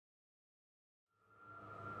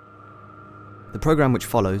The programme which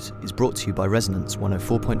follows is brought to you by Resonance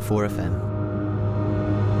 104.4 FM.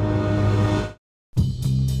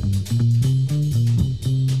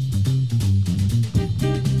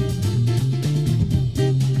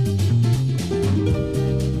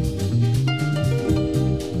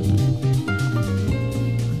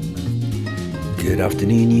 Good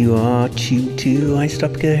afternoon, you are tuned to Ice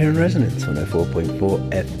Topica here in Resonance 104.4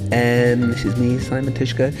 FM. This is me, Simon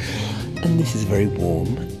Tishko, and this is a very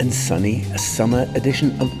warm and sunny summer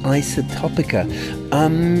edition of Isotopica.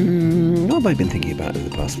 What have I been thinking about over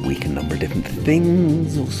the past week? A number of different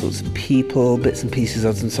things, all sorts of people, bits and pieces,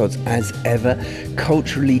 odds and sods, as ever,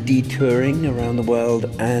 culturally detouring around the world,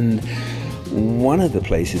 and one of the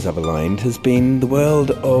places I've aligned has been the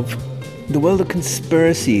world of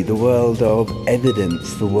conspiracy, the world of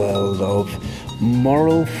evidence, the world of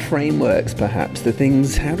moral frameworks, perhaps, the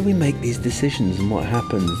things, how do we make these decisions and what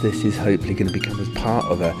happens? This is hopefully going to become as part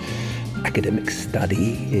of a academic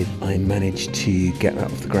study if I manage to get that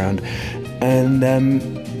off the ground. And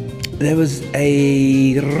there was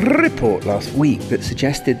a report last week that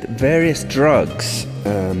suggested that various drugs,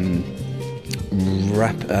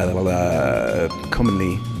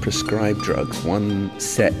 commonly prescribed drugs, one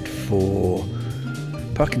set for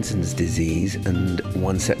Parkinson's disease and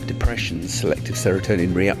one set for depression, selective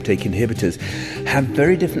serotonin reuptake inhibitors, have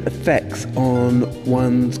very different effects on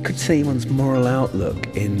one's moral outlook,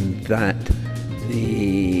 in that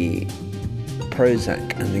the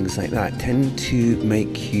Prozac and things like that tend to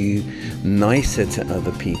make you nicer to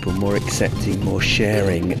other people, more accepting, more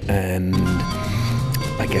sharing, and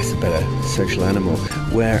I guess a better social animal,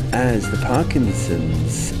 whereas the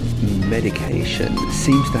Parkinson's medication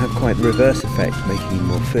seems to have quite the reverse effect, making you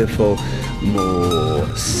more fearful, more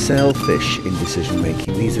selfish in decision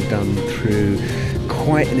making. These are done through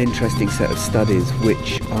quite an interesting set of studies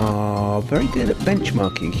which are very good at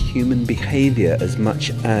benchmarking human behavior as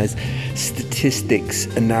much as statistics,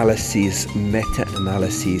 analyses,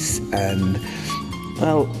 meta-analyses, and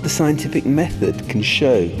the scientific method can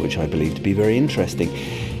show, which I believe to be very interesting.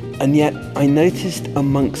 And yet I noticed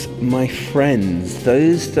amongst my friends,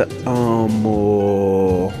 those that are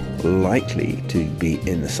more likely to be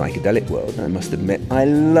in the psychedelic world, I must admit, I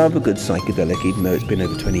love a good psychedelic, even though it's been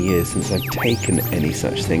over 20 years since I've taken any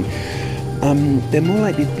such thing. They're more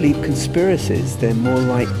likely to believe conspiracies. They're more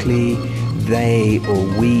likely,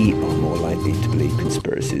 we are more likely to believe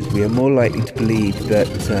conspiracies. We are more likely to believe that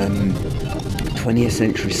 20th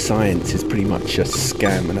century science is pretty much a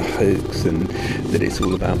scam and a hoax, and that it's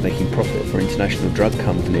all about making profit for international drug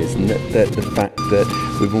companies, and that the fact that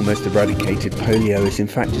we've almost eradicated polio is in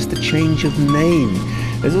fact just a change of name.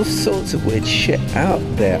 There's all sorts of weird shit out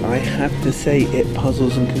there. I have to say it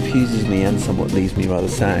puzzles and confuses me and somewhat leaves me rather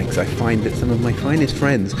sad, because I find that some of my finest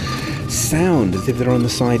friends sound as if they're on the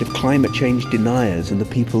side of climate change deniers and the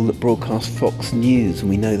people that broadcast Fox News, and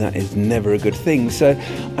we know that is never a good thing. So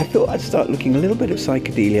I thought I'd start looking a little bit of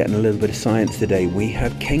psychedelia and a little bit of science today. We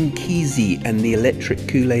have Ken Kesey and the electric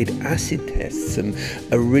Kool-Aid acid tests, some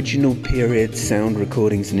original period sound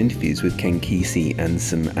recordings and interviews with Ken Kesey, and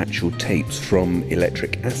some actual tapes from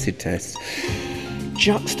electric acid tests,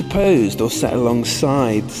 juxtaposed or set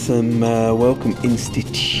alongside some Wellcome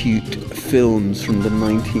Institute films from the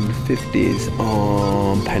 1950s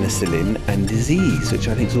on penicillin and disease, which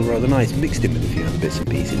I think is all rather nice, mixed in with a few other bits and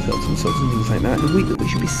pieces, odds and sods and things like that. A week that we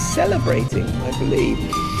should be celebrating, I believe.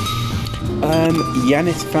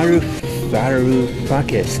 Yanis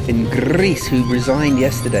Varoufakis in Greece, who resigned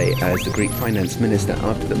yesterday as the Greek finance minister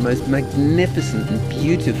after the most magnificent and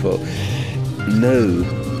beautiful no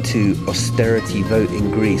to austerity vote in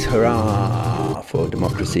Greece. Hurrah for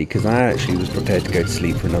democracy, because I actually was prepared to go to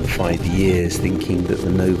sleep for another 5 years thinking that the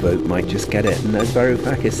no vote might just get it. And as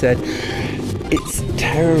Varoufakis said, it's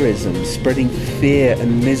terrorism, spreading fear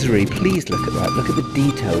and misery. Please look at that. Look at the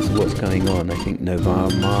details of what's going on. I think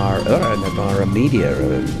Novara Media,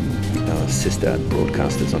 our sister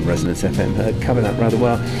broadcasters on Resonance FM, cover that rather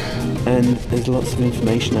well. And there's lots of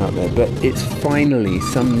information out there. But it's finally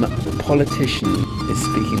some politician is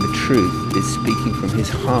speaking the truth, is speaking from his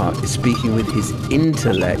heart, is speaking with his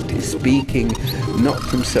intellect, is speaking not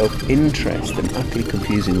from self-interest, and utterly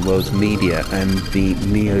confusing the world's media and the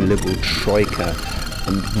neoliberal troika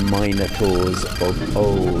and minotaurs of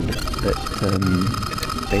old that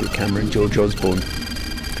David Cameron, George Osborne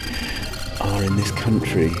are in this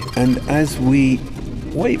country. And as we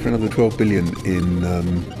wait for another 12 billion in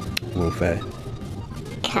warfare,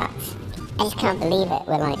 cats, I just can't believe it.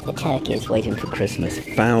 We're like the turkeys waiting for Christmas.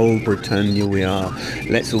 Foul Britannia we are.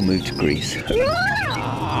 Let's all move to Greece.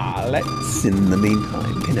 Let's, in the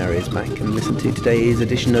meantime, pin our ears back and listen to today's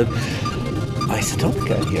edition of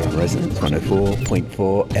Isotopica here on Resonance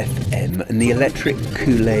 104.4 FM and the Electric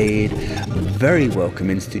Kool-Aid Very Welcome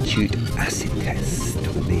Institute acid test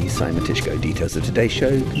with the Simon Tishko. Details of today's show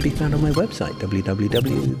can be found on my website,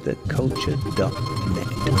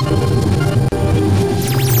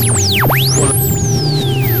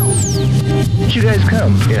 www.theculture.net. Did you guys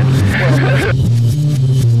come? Yeah.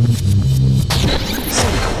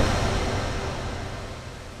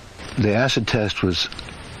 The acid test was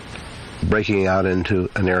breaking out into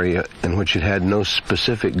an area in which it had no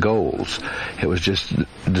specific goals. It was just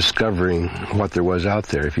discovering what there was out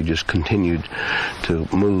there if you just continued to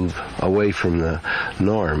move away from the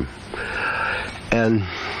norm. But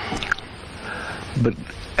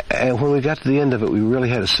when we got to the end of it, we really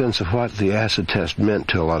had a sense of what the acid test meant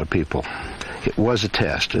to a lot of people. It was a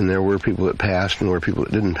test, and there were people that passed and there were people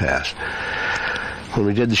that didn't pass. When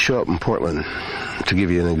we did the show up in Portland, to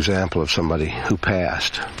give you an example of somebody who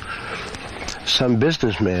passed, some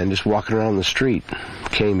businessman just walking around the street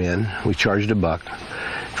came in. We charged $1.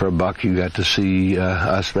 For $1, you got to see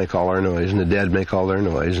us make all our noise and the dead make all their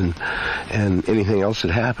noise and anything else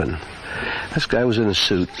that happened. This guy was in a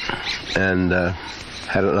suit and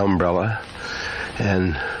had an umbrella,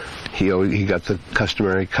 and he got the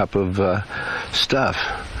customary cup of stuff.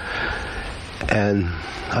 And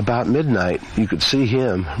about midnight, you could see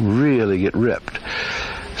him really get ripped.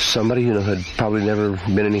 Somebody who had probably never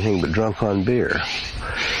been anything but drunk on beer.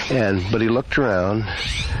 But he looked around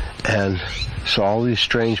and saw all these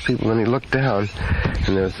strange people. Then he looked down,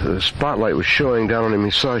 and the spotlight was showing down on him.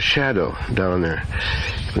 He saw a shadow down there.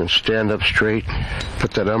 He would stand up straight,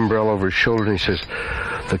 put that umbrella over his shoulder, and he says,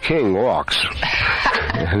 "The king walks."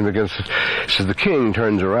 And he says, "The king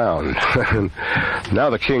turns around." Now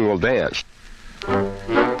the king will dance.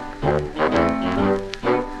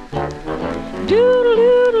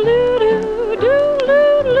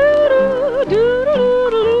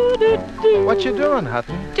 What you doing,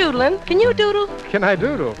 Hutton? Doodling. Can you doodle? Can I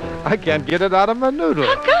doodle? I can't get it out of my noodle.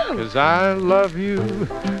 How come? 'Cause I love you,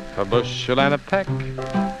 a bushel and a peck,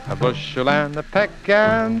 a bushel and a peck,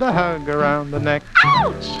 and a hug around the neck.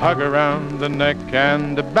 Ouch! Hug around the neck,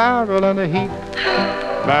 and a barrel and a heap,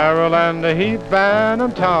 barrel and a heap, and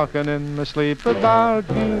I'm talking in my sleep about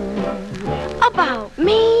you. About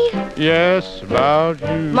me? Yes, about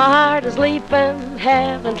you. My heart is leaping,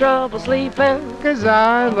 having trouble sleeping. 'Cause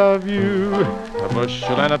I love you, a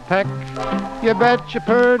bushel and a peck, you bet your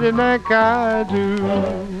purty neck I do.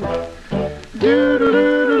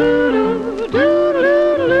 Do-do-do-do-do-do,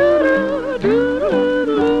 do-do-do-do-do,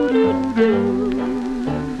 do-do-do-do-do.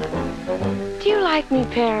 Do you like me,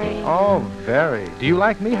 Perry? Oh, very. Do you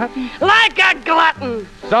like me, Hutton? Like a glutton!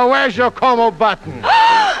 So where's your Como button?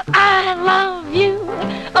 I love you,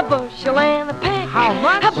 a bushel and a peck. How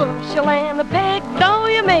much? A bushel and a peck. Though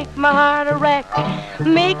you make my heart a wreck,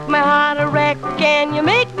 make my heart a wreck, and you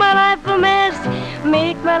make my life a mess,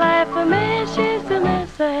 make my life a mess. It's a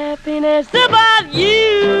mess of happiness. About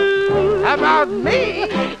you. About me?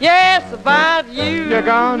 Yes, about you. You're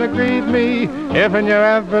gonna grieve me if and you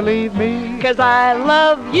ever leave me. 'Cause I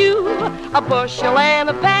love you, a bushel and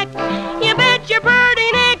a peck. You bet your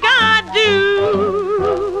birdie neck I do.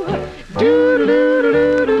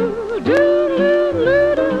 Do-do-do-do-do,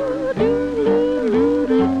 do-do-do-do-do,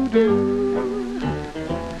 do-do-do-do-do.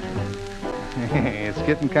 It's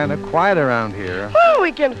getting kind of quiet around here. Oh,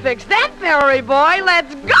 we can fix that, Perry boy.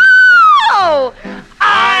 Let's go!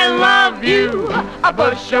 I love you, a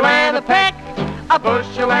bushel and a peck, a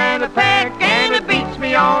bushel and a peck, and it beats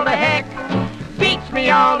me all to heck, beats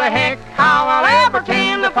me all to heck, how I'll ever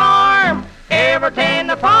tend the farm, ever tend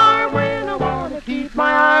the farm when I want to keep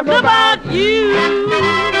my arms about you.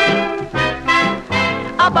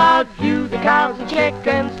 About you, the cows and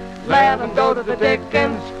chickens, let them go to the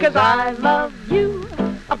dickens, 'cause I love you,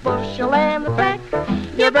 a bushel and a peck,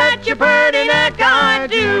 you bet your pretty neck I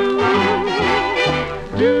do.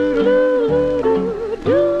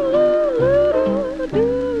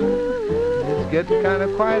 It's getting kind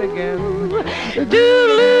of quiet again.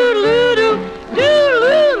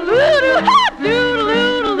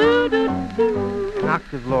 An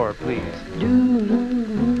octave lower, please.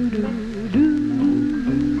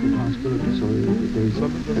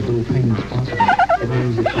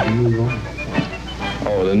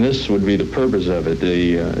 Oh, then this would be the purpose of it.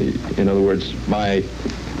 In other words, my...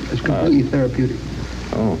 It's completely therapeutic.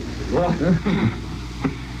 Oh.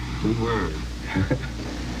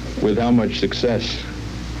 With how much success?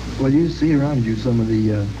 Well, you see around you some of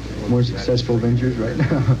the more successful ventures right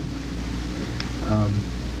now.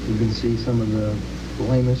 You can see some of the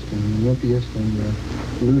lamest and wimpiest and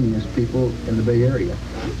looniest people in the Bay Area.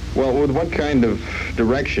 Well, with what kind of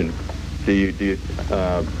direction do you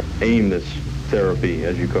aim this therapy,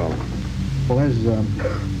 as you call it? Well, as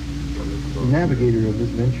navigator of this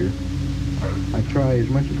venture, I try as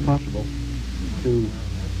much as possible to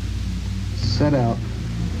set out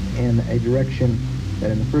in a direction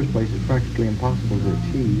that in the first place is practically impossible to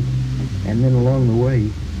achieve, and then along the way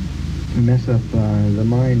mess up the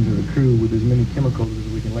minds of the crew with as many chemicals as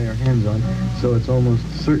we can lay our hands on, so it's almost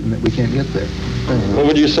certain that we can't get there. Well,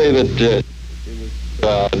 would you say that it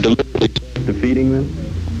was deliberately defeating them?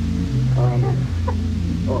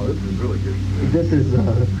 This is really good. This is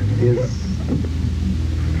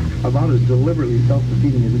about as deliberately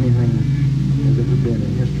self-defeating as anything has ever been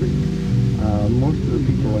in history. Most of the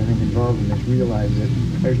people, I think, involved in this realize that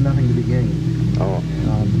there's nothing to be gained.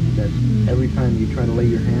 That every time you try to lay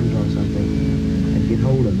your hands on something and get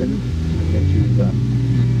hold of it, that you've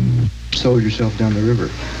sold yourself down the river.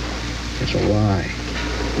 It's a lie.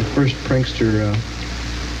 The first prankster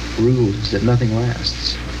rule is that nothing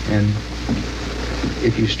lasts. And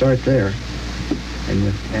if you start there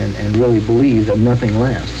and really believe that nothing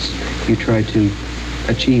lasts, you try to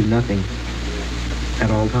achieve nothing at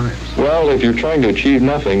all times. Well, if you're trying to achieve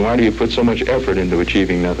nothing, why do you put so much effort into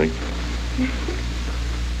achieving nothing?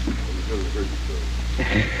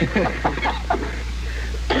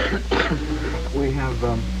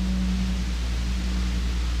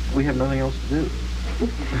 We have nothing else to do.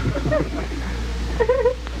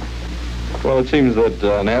 Well, it seems that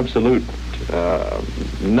an absolute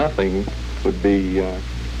nothing would be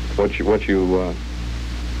what you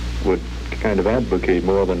would kind of advocate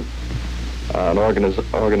more than an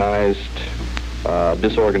organized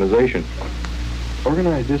disorganization.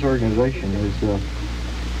 Organized disorganization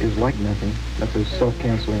is like nothing. That's a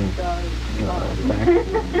self-canceling fact.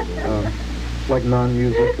 Like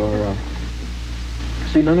non-music or...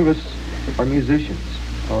 See, none of us are musicians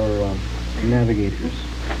or navigators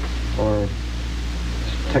or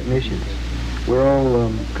technicians. We're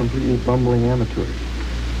all completely bumbling amateurs.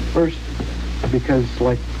 First, because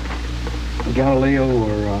like Galileo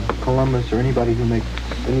or Columbus or anybody who makes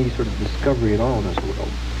any sort of discovery at all in this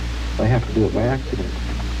world, they have to do it by accident.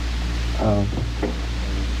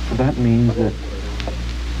 That means that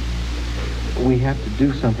we have to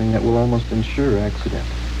do something that will almost ensure accident.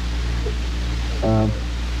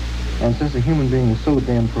 And since a human being is so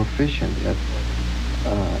damn proficient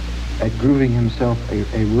at grooving himself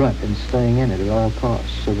a rut and staying in it at all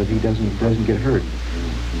costs so that he doesn't get hurt,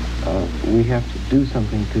 we have to do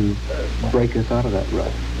something to break us out of that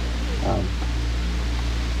rut.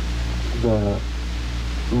 The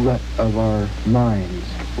rut of our minds,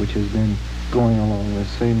 which has been going along the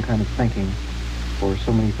same kind of thinking for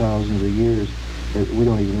so many thousands of years that we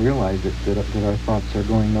don't even realize that our thoughts are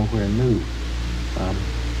going nowhere new.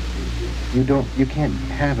 You can't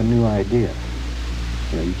have a new idea.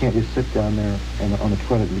 You can't just sit down there and on the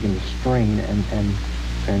toilet and begin to strain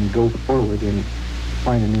and go forward and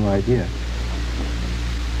find a new idea.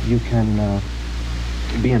 You can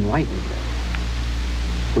be enlightened,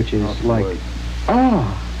 which is like,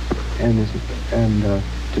 and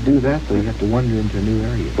to do that, though, you have to wander into a new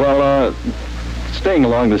area. Well, staying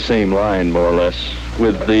along the same line, more or less,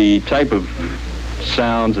 with the type of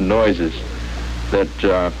sounds and noises that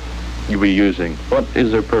you'll be using, what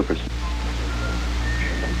is their purpose?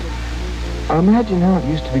 Imagine how it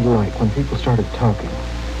used to be like when people started talking.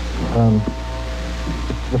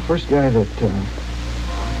 The first guy that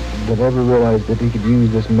ever realized that he could use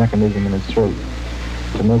this mechanism in his throat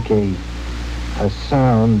to make a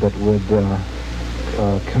sound that would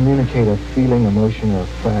communicate a feeling, emotion, or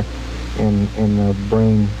fact in the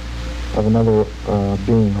brain of another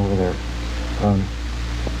being over there.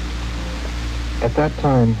 At that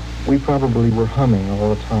time, we probably were humming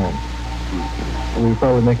all the time. We were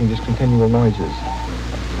probably making just continual noises.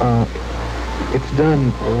 It's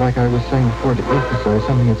done, like I was saying before, to emphasize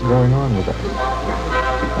something that's going on with us.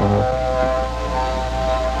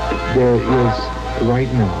 There is,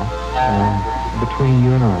 right now, between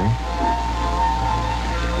you and I,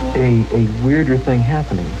 a weirder thing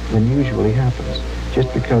happening than usually happens,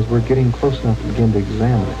 just because we're getting close enough to begin to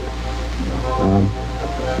examine it.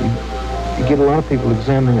 You get a lot of people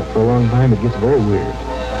examining it for a long time, it gets very weird.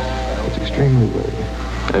 It's extremely weird.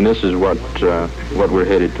 And this is what we're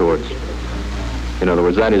headed towards. In other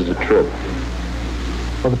words, that is the trip.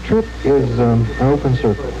 Well, the trip is an open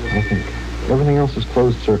circle, I think. Everything else is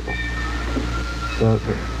closed circle.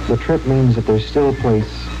 The trip means that there's still a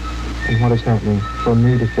place in what is happening for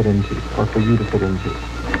me to fit into, or for you to fit into.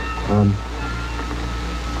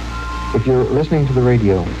 If you're listening to the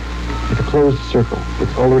radio, it's a closed circle.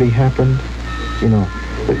 It's already happened,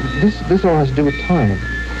 But this all has to do with time.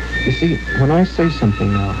 You see, when I say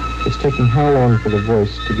something now, It's taking how long for the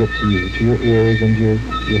voice to get to you, to your ears and your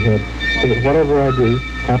head, so that whatever I do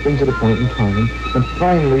happens at a point in time and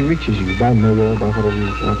finally reaches you by mail, by whatever you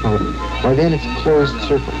want to call it. By then it's a closed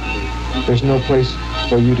circle. There's no place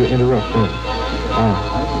for you to interrupt then.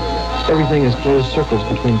 Everything is closed circles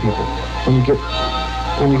between people. When you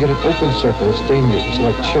get an open circle, it's dangerous. It's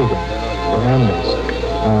like children or animals.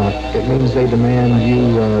 It means they demand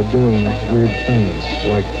you doing weird things,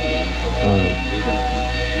 like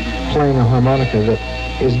playing a harmonica that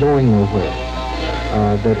is going nowhere.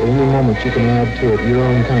 That at any moment you can add to it your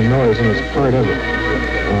own kind of noise, and it's part of it.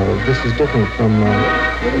 This is different from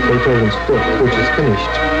Beethoven's Fifth, which is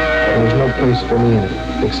finished. There's no place for me in it,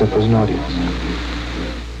 except as an audience.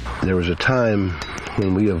 There was a time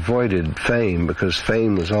when we avoided fame because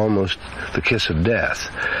fame was almost the kiss of death.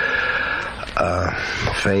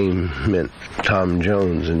 Fame meant Tom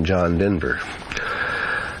Jones and John Denver.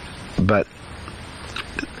 But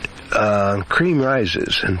cream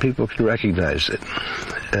rises, and people can recognize it.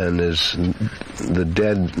 And as the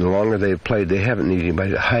longer they've played, they haven't needed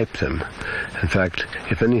anybody to hype them. In fact,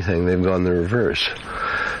 if anything, they've gone the reverse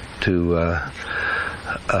to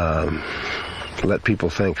let people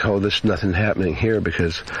think, oh, there's nothing happening here,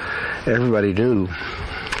 because everybody knew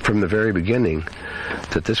from the very beginning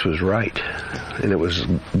that this was right, and it was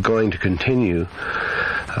going to continue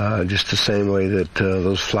just the same way that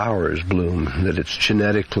those flowers bloom, that it's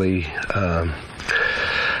genetically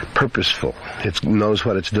purposeful. It knows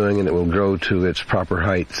what it's doing, and it will grow to its proper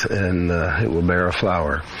height, and it will bear a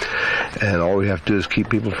flower. And all we have to do is keep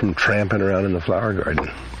people from tramping around in the flower garden.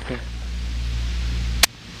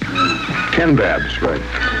 Ken Babbs, right.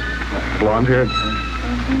 Blonde haired.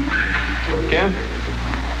 Ken?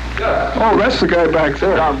 Oh, that's the guy back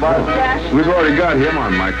there. We've already got him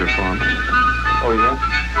on microphone. Oh,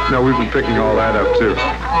 yeah? No, we've been picking all that up, too.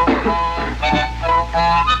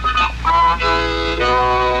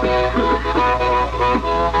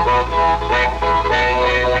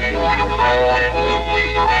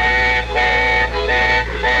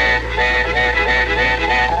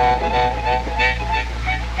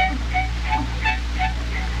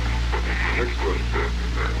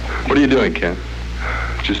 What are you doing, Ken?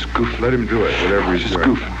 Just goof. Let him do it, whatever he's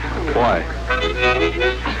doing. Just goof. Why?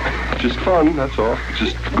 Just fun, that's all.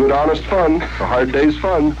 Just good, honest fun. A hard day's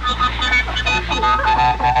fun.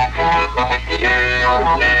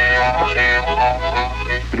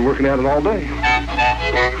 Been working at it all day.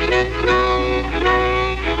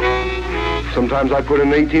 Sometimes I put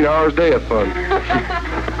in 18 hours a day of fun.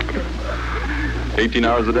 18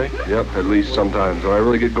 hours a day? Yep, at least sometimes. When I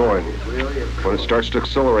really get going. When it starts to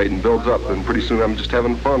accelerate and builds up, then pretty soon I'm just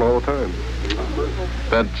having fun all the time.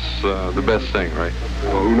 That's the best thing, right?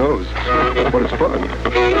 Well, who knows? But it's fun.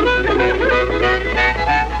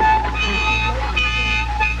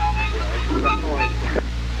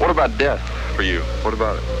 What about death for you? What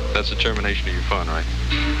about it? That's the termination of your fun, right?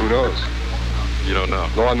 Who knows? You don't know.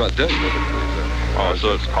 No, I'm not dead. Oh,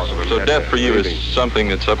 so death for you is something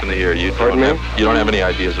that's up in the air. You don't have any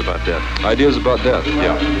ideas about death. Ideas about death?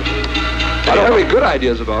 Yeah. I don't have any good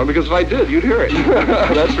ideas about it, because if I did, you'd hear it.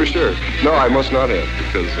 That's for sure. No, I must not have,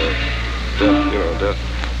 because death, death.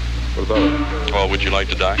 What about it? Well, would you like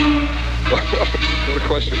to die? What a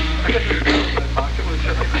question.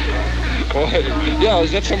 Well, yeah,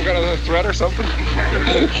 is that some kind of a threat or something?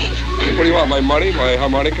 What do you want, my money, my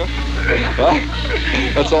harmonica? Huh?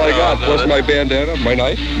 That's all I got, plus my bandana, my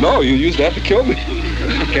knife. No, you used that to kill me.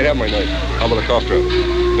 Can't have my knife. How about a cough drop?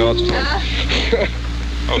 No, it's fine.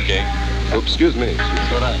 Okay. Oops, excuse me.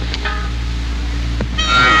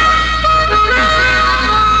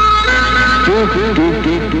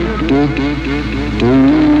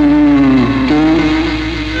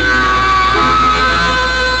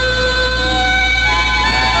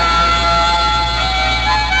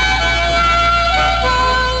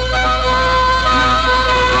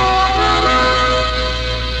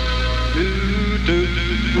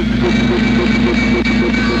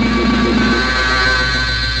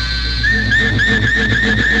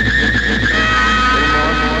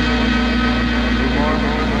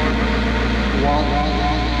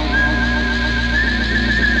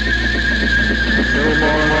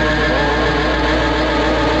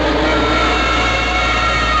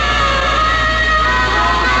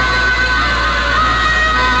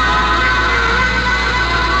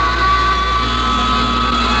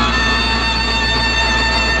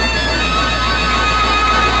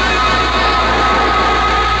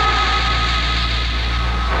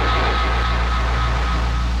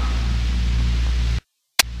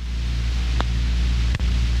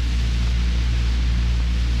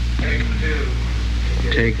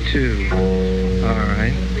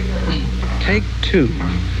 Take two.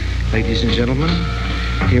 Ladies and gentlemen,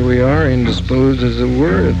 here we are, indisposed as it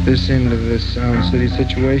were, at this end of this Sound City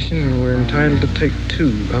situation, and we're entitled to take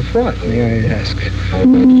two. Of what, may I ask?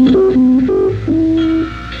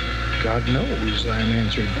 God knows, I'm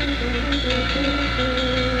answered.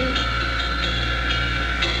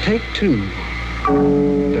 Take two.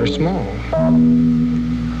 They're small.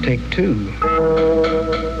 Take two.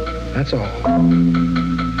 That's all.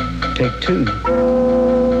 Take two.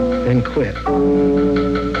 Then quit.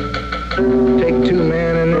 Take two,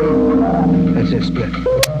 man, and then that's it, split.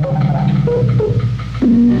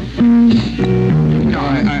 No,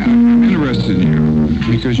 I'm interested in you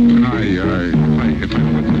because you and I, if I put the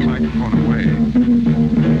microphone away,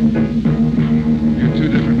 you're two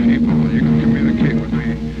different people. You can communicate with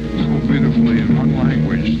me so beautifully in one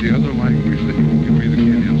language, the other language that you can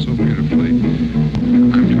communicate in so beautifully.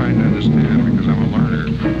 I'm trying to understand because I'm a learner.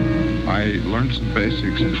 I learned some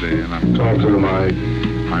basics today, and I'm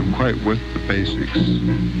quite with the basics.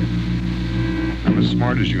 I'm as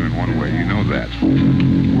smart as you in one way, you know that.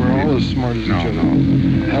 We're all as smart as each other.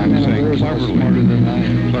 No. I'm saying cleverly. Smarter than I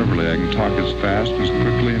am. Cleverly, I can talk as fast, as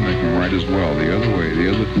quickly, and I can write as well. The other way, the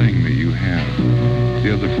other thing that you have,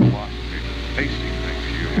 the other philosophy, the basic thing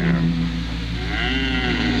that you have,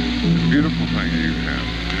 the beautiful thing that you have.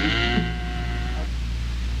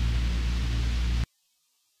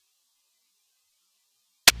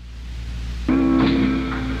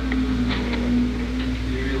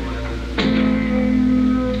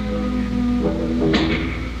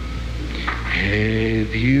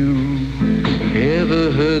 Have you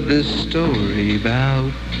ever heard the story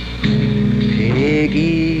about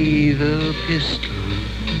Peggy the pistol?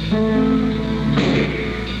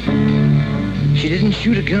 She didn't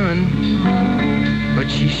shoot a gun, but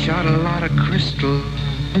she shot a lot of crystal.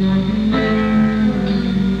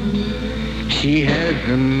 She had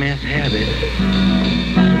the meth habit.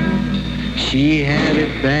 She had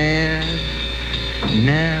it bad.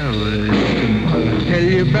 Now I'll tell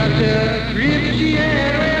you about the trip she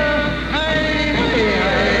had. Well,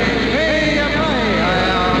 I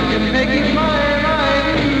can make it fly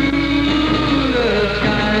through the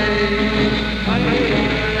sky.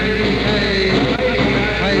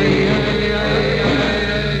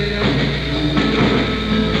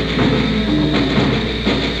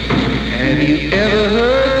 Have you ever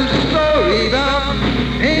heard the story about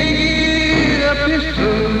Peggy the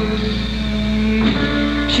pistol?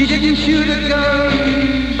 She didn't shoot a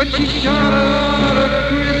gun, but she shot a lot of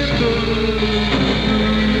crystal.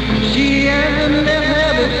 She had the meth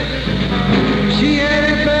habit. She had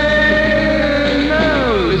it bad.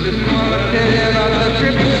 Now listen while I tell you about the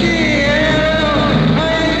trip she had.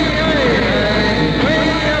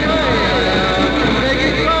 Make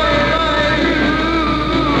it fly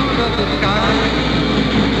through the sky.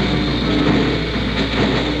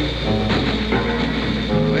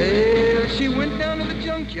 Well, she went down to the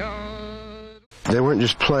junkyard. They weren't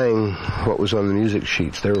just playing what was on the music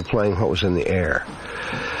sheets, they were playing what was in the air.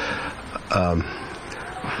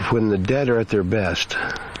 When the Dead are at their best,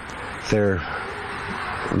 the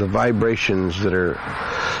vibrations that are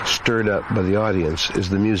stirred up by the audience is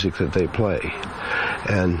the music that they play.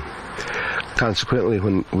 And consequently,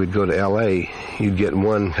 when we'd go to LA, you'd get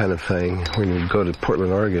one kind of thing. When you'd go to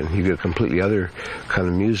Portland, Oregon, you get a completely other kind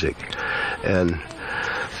of music. And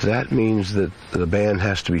that means that the band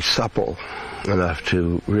has to be supple enough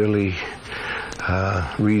to really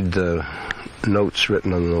read the notes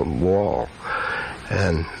written on the wall,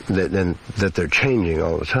 and that they're changing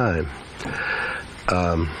all the time.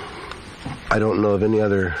 I don't know of any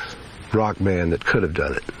other rock band that could have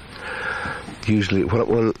done it. Usually,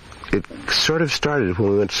 when it sort of started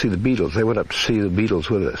when we went to see the Beatles. They went up to see the Beatles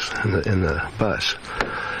with us in the bus,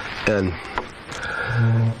 and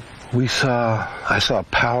I saw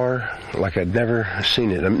power like I'd never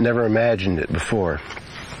seen it. I'd never imagined it before.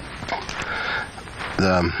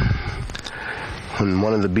 When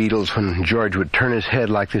one of the Beatles, when George would turn his head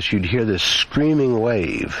like this, you'd hear this screaming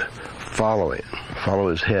wave follow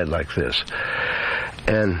his head like this.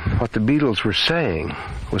 And what the Beatles were saying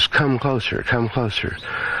was, come closer,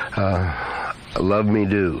 love me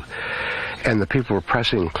do. And the people were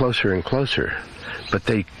pressing closer and closer, but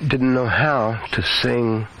they didn't know how to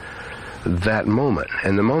sing that moment.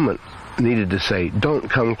 And the moment needed to say, don't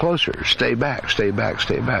come closer, stay back, stay back,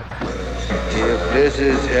 stay back. If this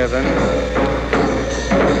is heaven,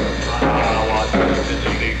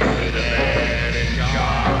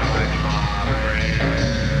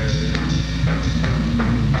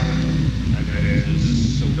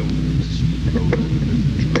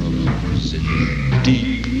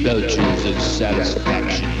 deep belches of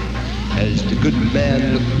satisfaction as the good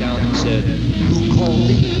man looked down and said, "You call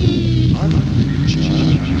me? I'm in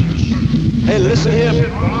charge." Hey, listen here.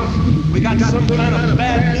 We got some kind of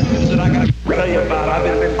bad news that I gotta tell you about. I've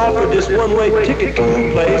been offered this one-way ticket to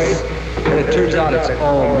a place, and it turns out it's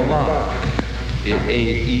all mine. It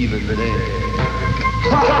ain't even there.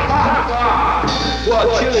 Well,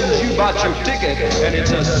 chillin', you bought your ticket, and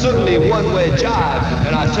it's a certainly one-way jive.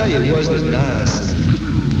 And I tell you, wasn't it nice?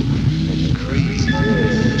 And crazy,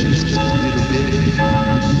 just a little bit.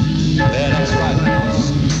 Yeah, that's right,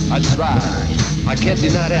 boss. That's right. I can't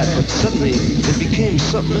deny that, but suddenly it became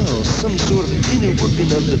something else, some sort of inner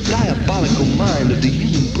working of the diabolical mind of the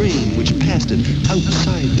human brain, which passed it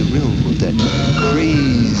outside the realm of that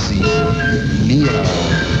crazy meow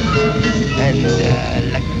and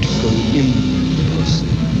electrical impulse.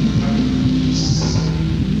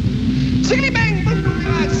 Siggity bang!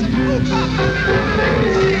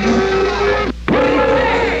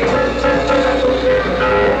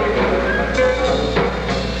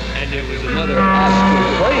 And there was another astral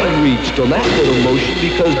plane reached on that little motion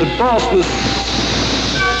because the boss was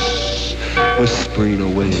whispering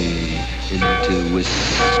away into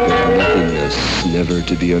whisper nothingness, never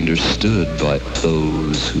to be understood by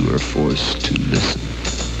those who are forced to listen.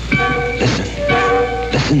 Listen,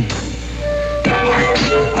 listen. The heart's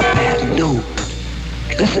a bad note.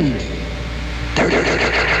 Listen. There it is.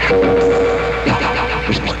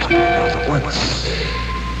 There's more coming out at once.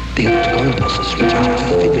 The electrical impulses reach out to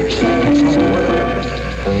the fingers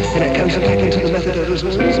and it comes back into the method of there's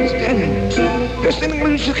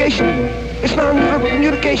communication. It's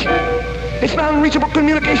non-communication. It's non-reachable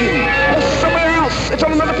communication. It's somewhere else. It's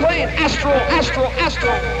on another plane. Astral.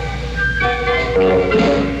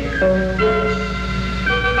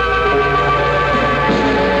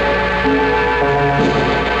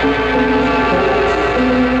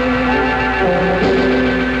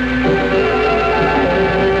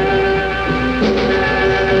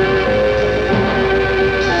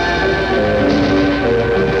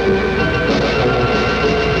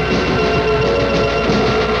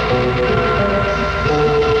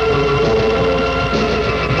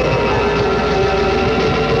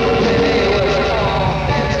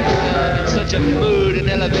 Such a mood and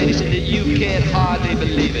elevation that you can't hardly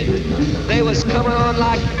believe it. They was coming on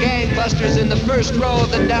like gangbusters in the first row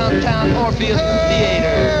of the downtown Orpheus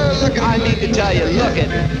Theater. I mean to tell you, look it.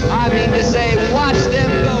 I mean to say, watch them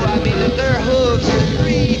go. I mean that their hooves are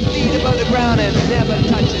 3 feet above the ground and never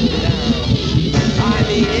touching down. I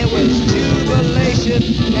mean, it was jubilation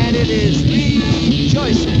and it is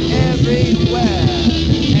rejoicing everywhere.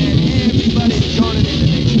 And everybody's joining in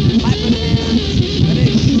and they clapping hands and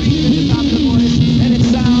they shriek at the top of the voice and it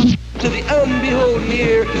sounds to the unbeholden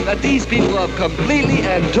ear that these people have completely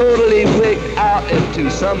and totally wigged out into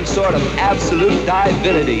some sort of absolute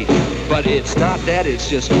divinity. But it's not that, it's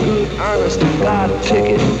just good, honest to God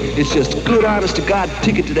ticket. It's just good, honest to God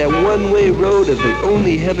ticket to that one-way road of the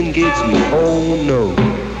only heaven gates we all know.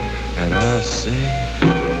 And I say,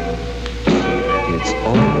 it's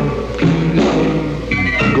all beautiful,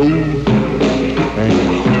 gold, and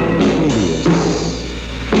harmonious.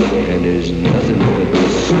 And there's nothing but the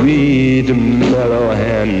sweet, mellow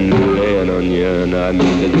hand laying on you. And I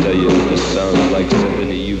mean to tell you, this sounds like something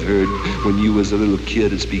that you've heard when you was a little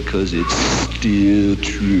kid. It's because it's still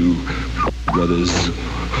true. Brothers,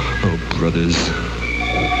 oh brothers.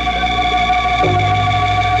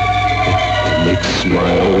 It makes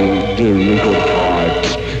my old wrinkled heart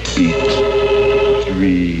beat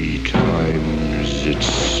 3 times its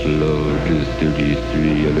slow to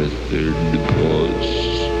 33 and a third pulse.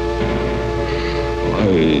 I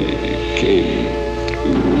came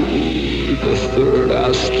through the third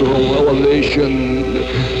astral elevation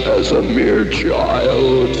as a mere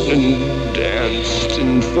child and danced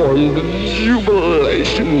and formed a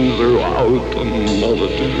jubilation throughout the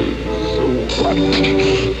multitude. But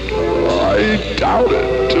I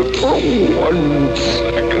doubted for 1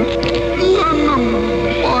 second. Then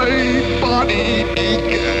my body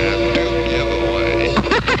began to give away.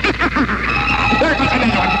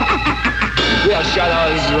 We'll show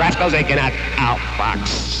those rascals they cannot outfox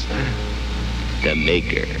the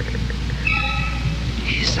maker.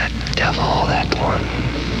 He's the devil, that one.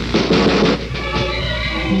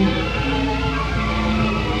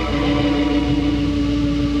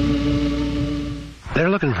 They're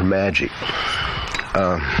looking for magic.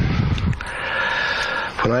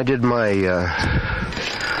 When I did my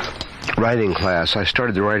writing class, I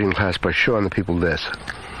started the writing class by showing the people this.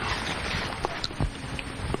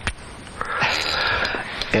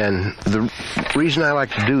 And the reason I like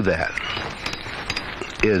to do that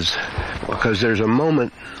is because there's a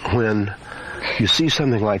moment when you see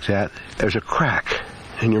something like that, there's a crack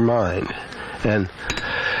in your mind. And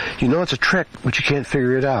you know it's a trick, but you can't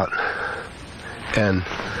figure it out. And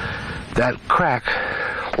that crack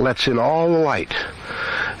lets in all the light.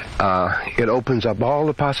 It opens up all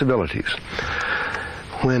the possibilities.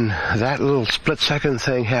 When that little split-second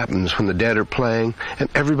thing happens, when the dead are playing, and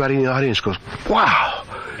everybody in the audience goes, "Wow,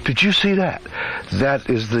 did you see that?" That's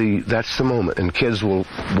the moment. And kids will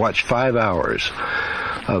watch 5 hours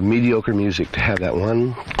of mediocre music to have that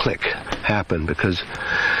one click happen, because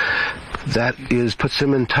that puts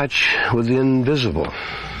them in touch with the invisible.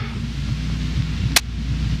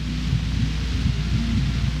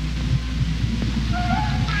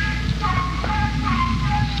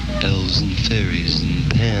 Elves and fairies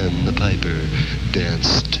and Pan the Piper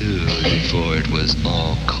danced too before it was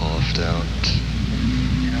all coughed out.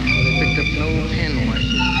 They picked up an old pen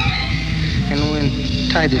wiper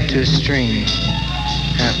and tied it to a string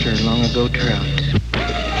after a long ago drought.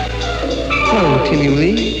 Hello, Timmy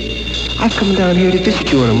Lee. I've come down here to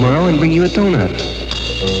visit you on a morrow and bring you a donut.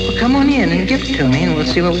 Well, come on in and give it to me, and we'll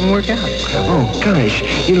see what we can work out. Oh, gosh.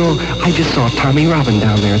 You know, I just saw Tommy Robin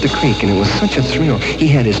down there at the creek, and it was such a thrill. He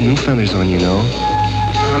had his new feathers on, you know.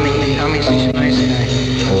 Tommy's such a nice guy.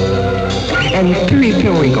 And Perry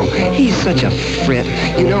Periwinkle, he's such a frit.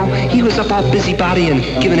 You know, he was up all busybody and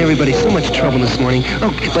giving everybody so much trouble this morning.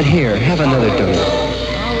 Oh, but here, have another donut.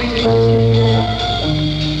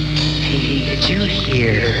 Hey, did you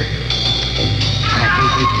hear? I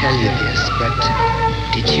hate to tell you this, but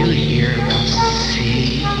did you hear about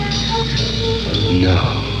C? No.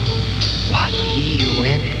 What? He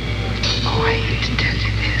went... Oh, I hate to tell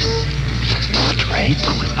you this. Straight,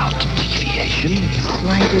 without deviation.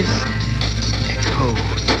 Slightest echo.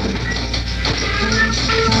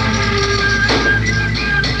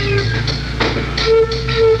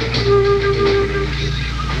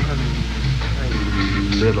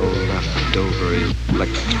 Little leftover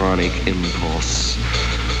electronic impulse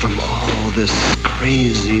from all this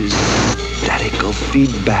crazy statical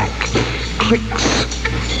feedback. Clicks.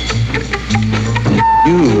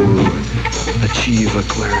 You achieve a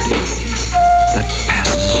clarity that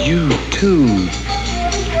passes you too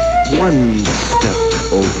one step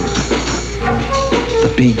over the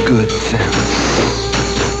be good fence.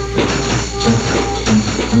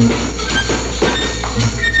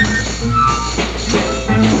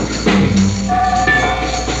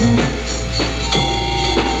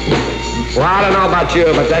 Well, I don't know about you,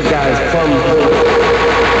 but that guy's plumb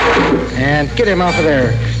fool. And get him off of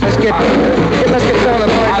there. Let's get some of the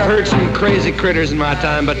boys. I've heard some crazy critters in my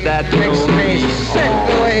time, but that makes me sick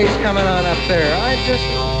the way he's coming on up there.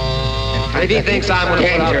 If he thinks I'm going to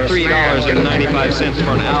put out $3.95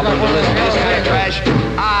 for an album to listen to this kind of trash,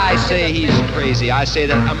 I say he's crazy. I say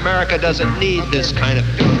that America doesn't need this kind of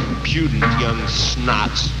impudent young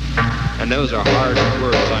snots. And those are hard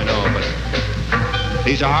words, I know, but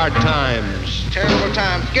these are hard times. Terrible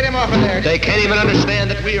times. Get him off of there. They can't even understand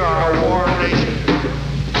that we are a war nation.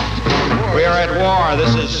 We are at war.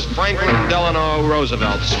 This is Franklin Delano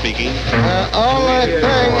Roosevelt speaking. Only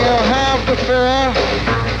thing you'll have to fear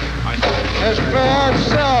is fear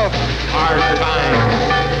itself. Hard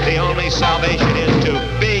times. The only salvation is to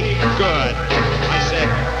be good. I said,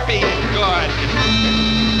 be good.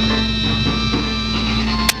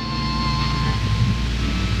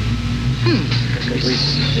 We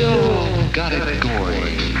still got it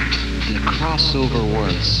going. The crossover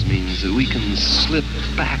once means that we can slip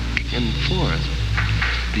back and forth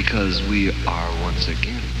because we are once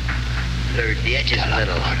again Blurred the edges a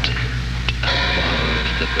little. Above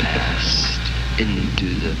the past,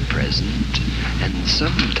 into the present, and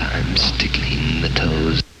sometimes tickling the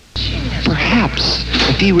toes. Perhaps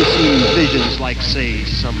if he were seeing visions like, say,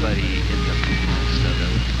 somebody in the past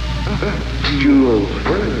of a dual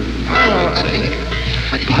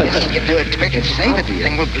But if you do it quick and save it, the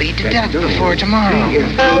thing will bleed to death before tomorrow.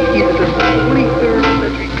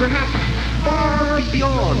 Perhaps far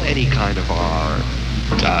beyond any kind of our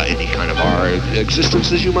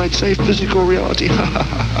existence, as you might say, physical reality.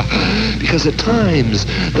 Because at times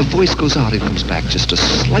the voice goes out and comes back just a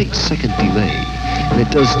slight second delay, and it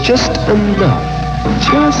does just enough,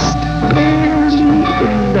 just barely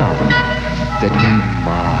enough, that you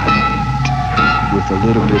might, with a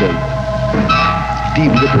little bit of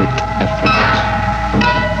deliberate effort,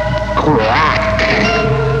 crack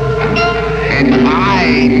and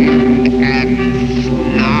hide and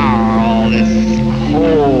snarl this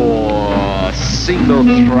whole single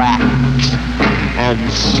track and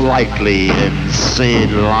slightly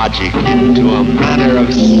insane logic into a manner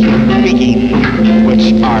of speaking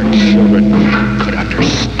which our children could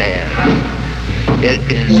understand.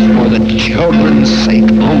 It is for the children's sake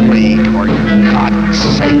only, for God's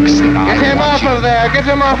sakes, that I Get him want off of there. Get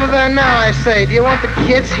him off of there now, I say. Do you want the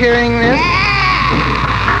kids hearing this?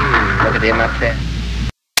 Look at him up there.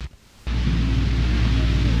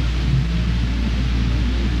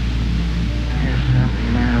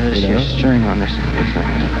 There's your string on this.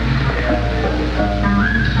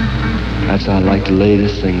 That's how I'd like to lay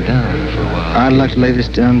this thing down for a while. I'd like to lay this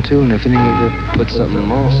down too, and if any of you Put something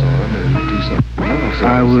else on and do something else.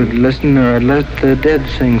 I would listen, or I'd let the dead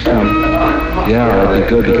sing some. Yeah, that'd be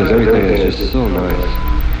good because everything is just so nice.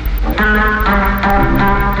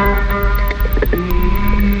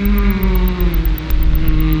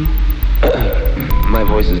 My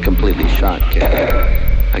voice is completely shot, Ken.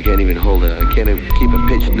 I can't even hold it. I can't even keep a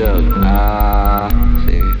pitch note.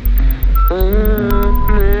 See.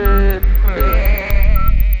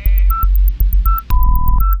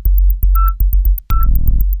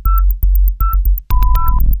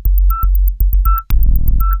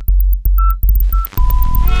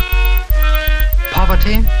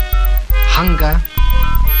 Poverty, hunger,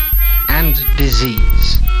 and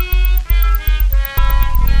disease.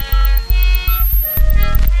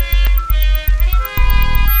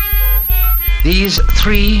 These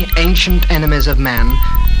three ancient enemies of man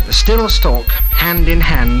still stalk hand in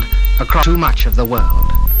hand across too much of the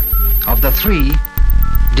world. Of the three,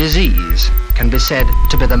 disease can be said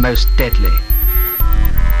to be the most deadly.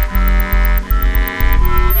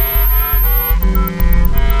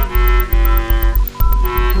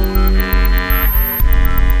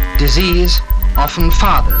 Disease often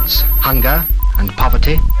fathers hunger and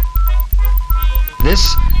poverty.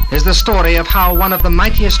 This is the story of how one of the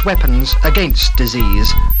mightiest weapons against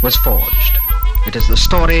disease was forged. It is the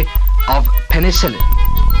story of penicillin,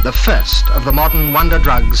 the first of the modern wonder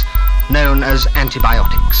drugs known as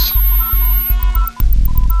antibiotics.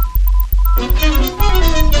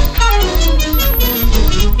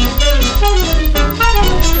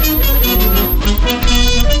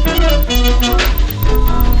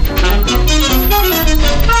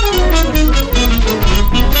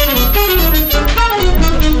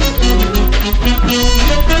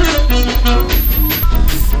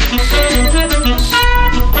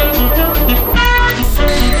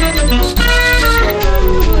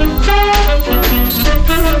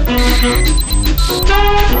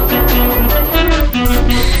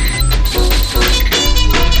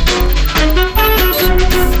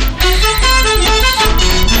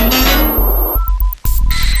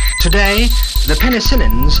 Today, the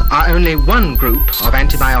penicillins are only one group of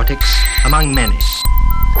antibiotics among many.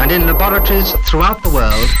 And in laboratories throughout the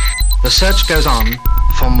world, the search goes on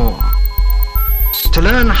for more. To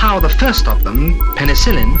learn how the first of them,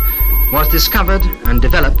 penicillin, was discovered and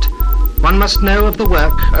developed, one must know of the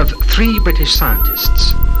work of three British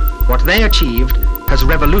scientists. What they achieved has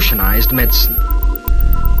revolutionized medicine.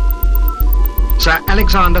 Sir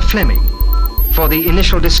Alexander Fleming, for the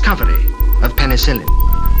initial discovery of penicillin.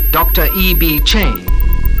 Dr. E.B. Chain,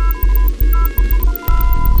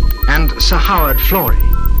 and Sir Howard Florey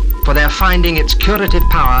for their finding its curative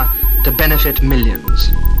power to benefit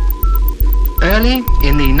millions. Early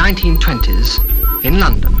in the 1920s, in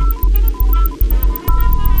London,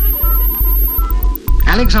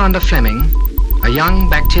 Alexander Fleming, a young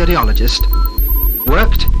bacteriologist,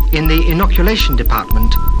 worked in the inoculation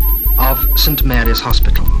department of St. Mary's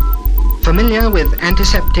Hospital. Familiar with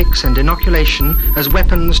antiseptics and inoculation as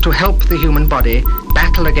weapons to help the human body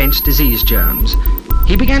battle against disease germs,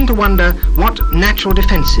 he began to wonder what natural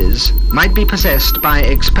defenses might be possessed by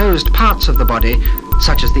exposed parts of the body,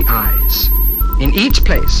 such as the eyes. In each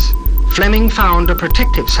place, Fleming found a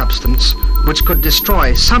protective substance which could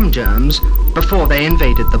destroy some germs before they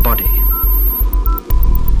invaded the body.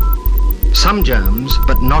 Some germs,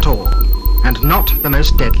 but not all, and not the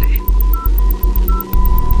most deadly.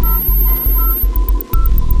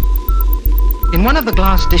 In one of the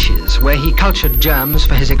glass dishes where he cultured germs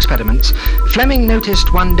for his experiments, Fleming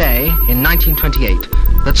noticed one day in 1928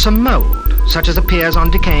 that some mold, such as appears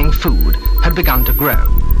on decaying food, had begun to grow.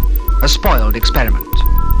 A spoiled experiment.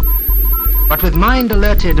 But with mind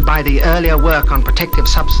alerted by the earlier work on protective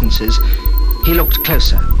substances, he looked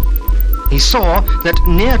closer. He saw that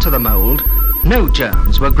near to the mold, no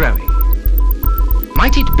germs were growing.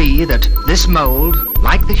 Might it be that this mold,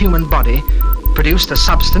 like the human body, produced a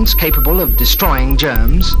substance capable of destroying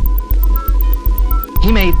germs?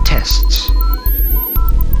 He made tests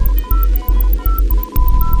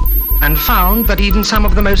and found that even some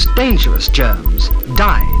of the most dangerous germs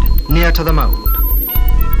died near to the mold.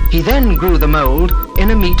 He then grew the mold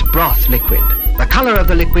in a meat broth liquid. The color of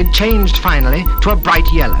the liquid changed finally to a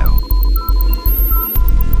bright yellow.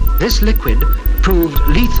 This liquid proved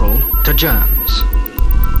lethal to germs,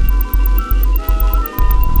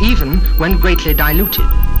 even when greatly diluted.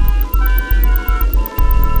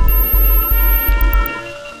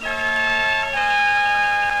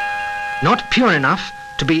 Not pure enough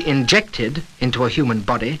to be injected into a human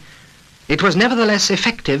body, it was nevertheless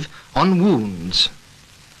effective on wounds.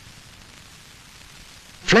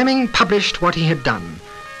 Fleming published what he had done,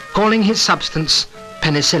 calling his substance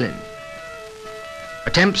penicillin.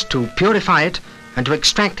 Attempts to purify it and to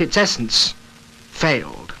extract its essence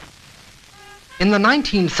failed. In the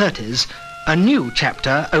 1930s, a new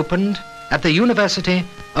chapter opened at the University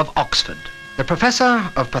of Oxford. The professor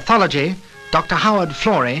of pathology, Dr. Howard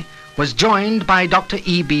Florey, was joined by Dr.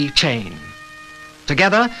 E.B. Chain.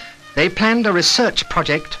 Together, they planned a research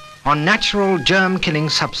project on natural germ-killing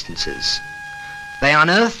substances. They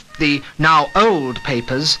unearthed the now old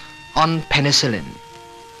papers on penicillin.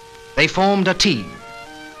 They formed a team.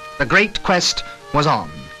 The great quest was on.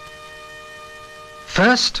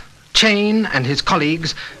 First, Chain and his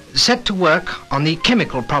colleagues set to work on the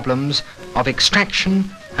chemical problems of extraction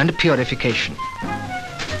and purification.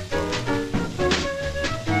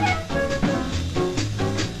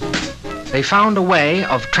 They found a way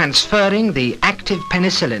of transferring the active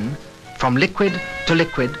penicillin from liquid to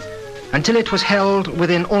liquid until it was held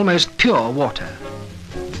within almost pure water.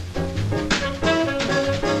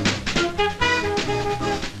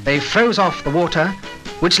 They froze off the water,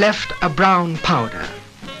 which left a brown powder.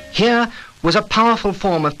 Here was a powerful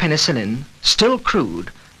form of penicillin, still crude,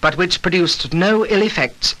 but which produced no ill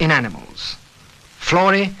effects in animals.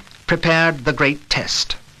 Florey prepared the great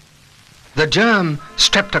test. The germ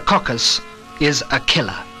Streptococcus is a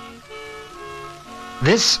killer.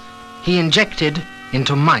 This he injected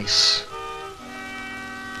into mice.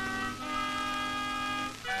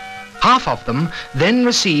 Half of them then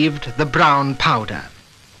received the brown powder.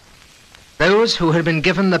 Those who had been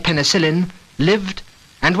given the penicillin lived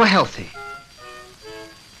and were healthy.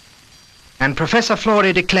 And Professor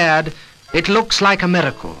Florey declared, "It looks like a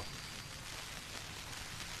miracle."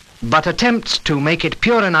 But attempts to make it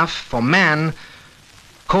pure enough for man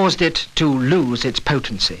caused it to lose its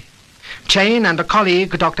potency. Chain and a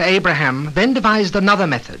colleague, Dr. Abraham, then devised another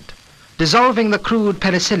method. Dissolving the crude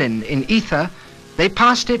penicillin in ether, they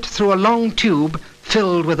passed it through a long tube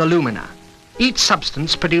filled with alumina, each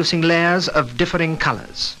substance producing layers of differing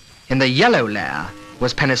colors. In the yellow layer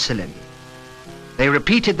was penicillin. They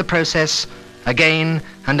repeated the process again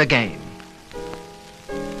and again.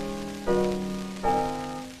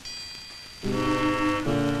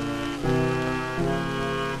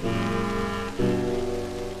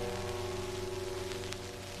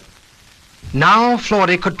 Now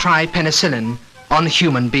Florey could try penicillin on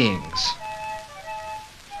human beings.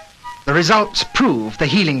 The results prove the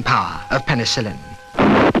healing power of penicillin.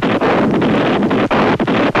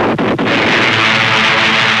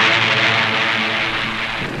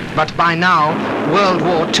 But by now, World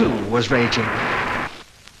War II was raging.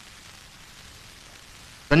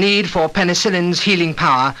 The need for penicillin's healing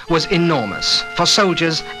power was enormous for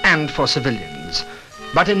soldiers and for civilians.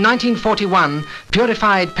 But in 1941,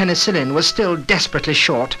 purified penicillin was still desperately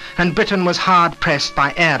short, and Britain was hard-pressed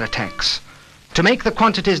by air attacks. To make the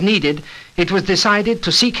quantities needed, it was decided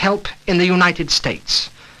to seek help in the United States.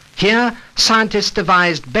 Here, scientists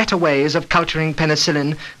devised better ways of culturing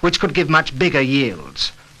penicillin, which could give much bigger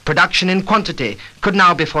yields. Production in quantity could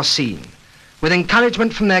now be foreseen. With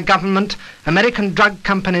encouragement from their government, American drug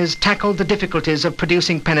companies tackled the difficulties of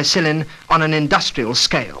producing penicillin on an industrial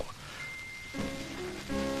scale.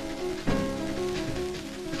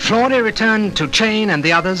 Florey returned to Chain and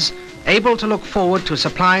the others, able to look forward to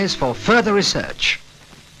supplies for further research.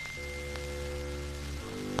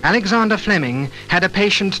 Alexander Fleming had a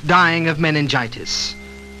patient dying of meningitis.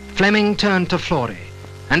 Fleming turned to Florey,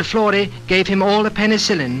 and Florey gave him all the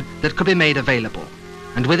penicillin that could be made available,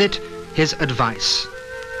 and with it, his advice.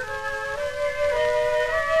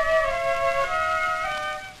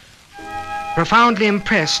 Profoundly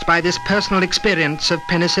impressed by this personal experience of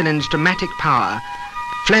penicillin's dramatic power,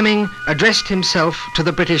 Fleming addressed himself to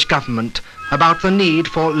the British government about the need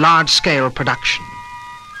for large-scale production.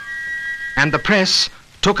 And the press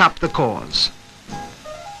took up the cause.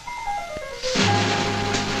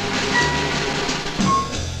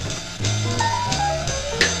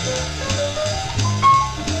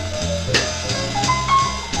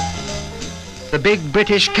 The big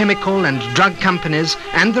British chemical and drug companies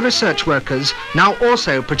and the research workers now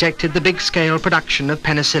also projected the big-scale production of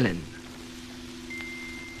penicillin.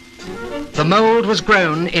 The mold was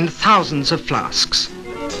grown in thousands of flasks.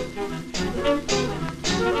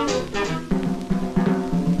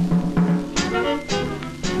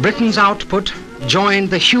 Britain's output joined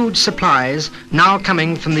the huge supplies now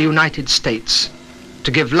coming from the United States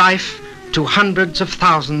to give life to hundreds of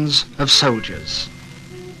thousands of soldiers.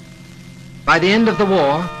 By the end of the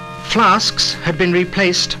war, flasks had been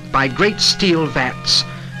replaced by great steel vats,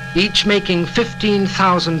 each making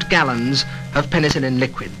 15,000 gallons of penicillin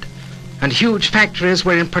liquid, and huge factories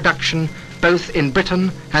were in production both in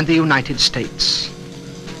Britain and the United States.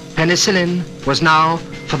 Penicillin was now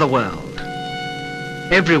for the world.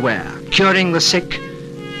 Everywhere curing the sick,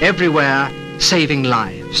 everywhere saving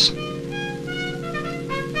lives.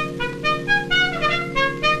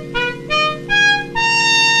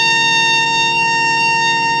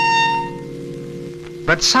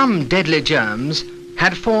 But some deadly germs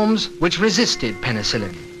had forms which resisted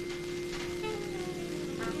penicillin.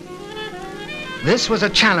 This was a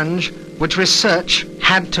challenge which research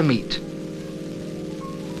had to meet.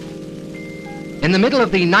 In the middle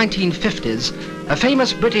of the 1950s, a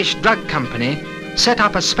famous British drug company set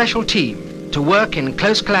up a special team to work in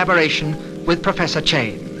close collaboration with Professor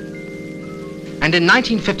Chain. And in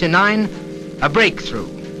 1959, a breakthrough.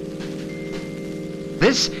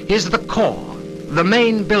 This is the core, the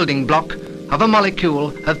main building block of a molecule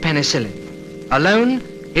of penicillin. Alone,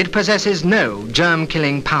 it possesses no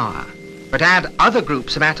germ-killing power. But add other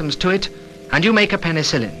groups of atoms to it, and you make a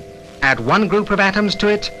penicillin. Add one group of atoms to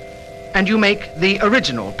it, and you make the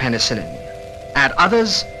original penicillin. Add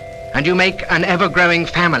others, and you make an ever-growing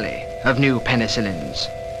family of new penicillins.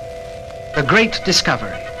 The great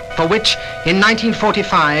discovery, for which in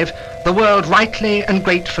 1945 the world rightly and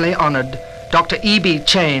gratefully honored Dr. E.B.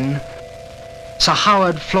 Chain, Sir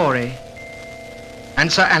Howard Florey, and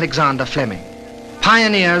Sir Alexander Fleming,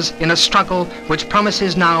 pioneers in a struggle which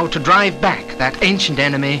promises now to drive back that ancient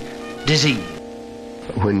enemy, disease.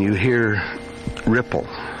 When you hear ripple,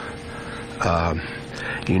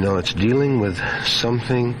 you know it's dealing with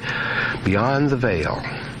something beyond the veil.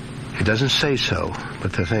 It doesn't say so,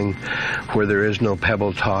 but the thing where there is no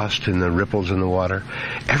pebble tossed in the ripples in the water,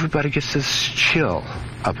 everybody gets this chill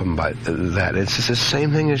up and by that. It's the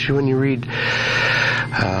same thing as when you read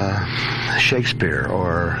Shakespeare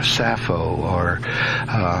or Sappho or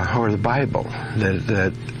the Bible.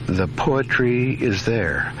 That the poetry is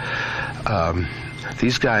there.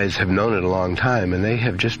 These guys have known it a long time, and they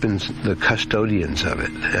have just been the custodians of it.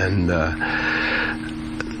 And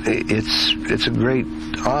it's a great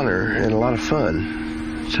honor and a lot of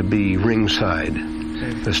fun to be ringside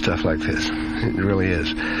with stuff like this. It really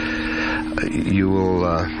is. You will.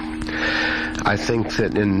 I think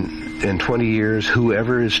that in 20 years,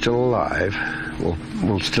 whoever is still alive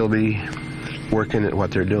will still be working at what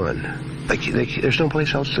they're doing. There's no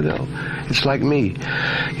place else to go. It's like me.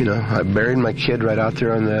 You know, I buried my kid right out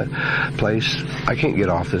there on that place. I can't get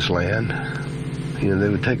off this land. You know,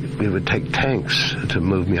 it would take tanks to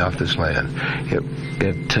move me off this land.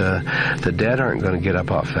 The dead aren't going to get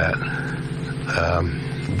up off that.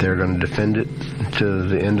 They're going to defend it to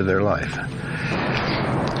the end of their life.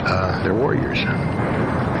 They're warriors.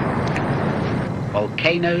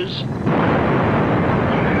 Volcanoes,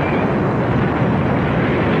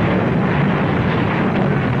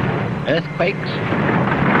 earthquakes,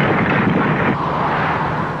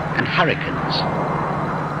 and hurricanes.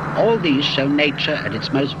 All these show nature at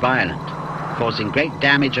its most violent, causing great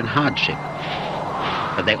damage and hardship.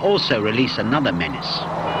 But they also release another menace.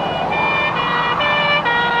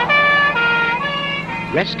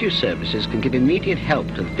 Rescue services can give immediate help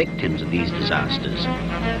to the victims of these disasters,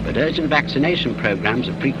 but urgent vaccination programs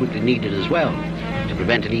are frequently needed as well to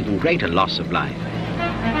prevent an even greater loss of life.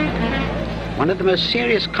 One of the most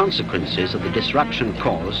serious consequences of the disruption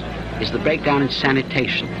caused is the breakdown in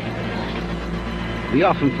sanitation. We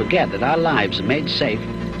often forget that our lives are made safe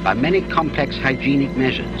by many complex hygienic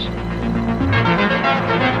measures.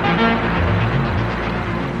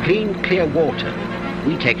 Clean, clear water,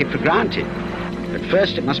 we take it for granted. But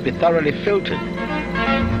first it must be thoroughly filtered.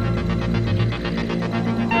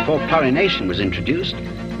 Before chlorination was introduced,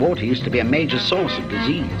 water used to be a major source of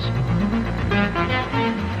disease.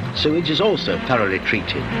 Sewage is also thoroughly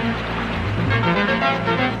treated.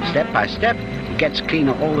 Step by step, it gets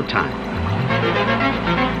cleaner all the time.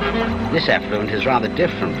 This effluent is rather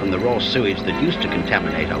different from the raw sewage that used to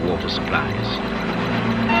contaminate our water supplies.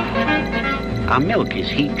 Our milk is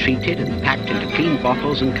heat treated and packed into clean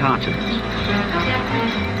bottles and cartons.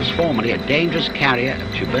 It was formerly a dangerous carrier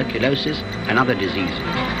of tuberculosis and other diseases.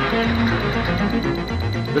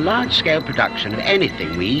 The large-scale production of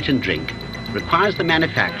anything we eat and drink requires the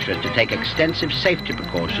manufacturer to take extensive safety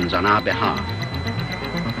precautions on our behalf.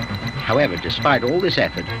 However, despite all this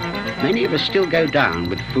effort, many of us still go down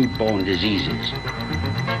with foodborne diseases.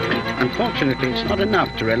 Unfortunately, it's not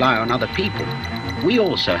enough to rely on other people. we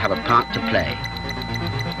also have a part to play.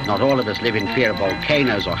 Not all of us live in fear of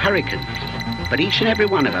volcanoes or hurricanes, but each and every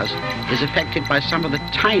one of us is affected by some of the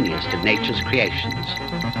tiniest of nature's creations,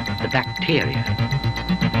 the bacteria.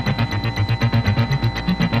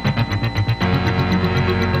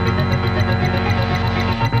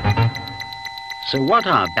 So what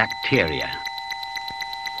are bacteria?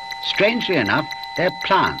 Strangely enough, they're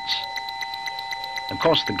plants. Of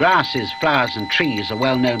course, the grasses, flowers and trees are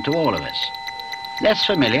well known to all of us. Less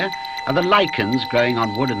familiar are the lichens growing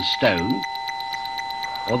on wood and stone,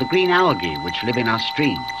 or the green algae which live in our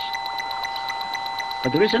streams.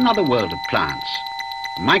 But there is another world of plants,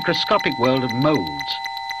 a microscopic world of molds,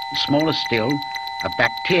 and smaller still, of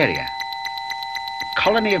bacteria. A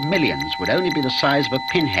colony of millions would only be the size of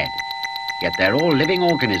a pinhead, yet they're all living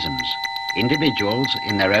organisms, individuals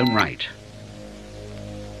in their own right.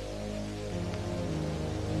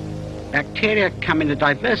 Bacteria come in a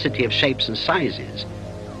diversity of shapes and sizes.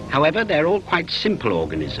 However, they're all quite simple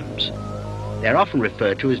organisms. They're often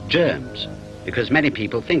referred to as germs because many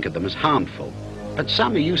people think of them as harmful, but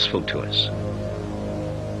some are useful to us.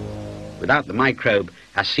 Without the microbe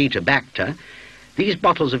Acetobacter, these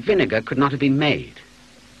bottles of vinegar could not have been made.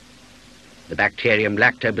 The bacterium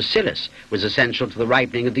Lactobacillus was essential to the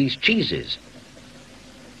ripening of these cheeses.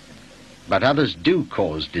 But others do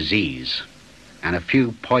cause disease, and a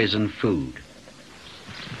few poison food.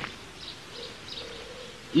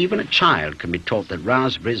 Even a child can be taught that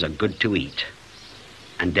raspberries are good to eat,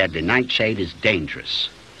 and deadly nightshade is dangerous.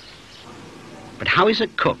 But how is a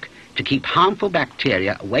cook to keep harmful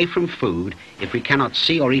bacteria away from food if we cannot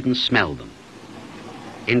see or even smell them?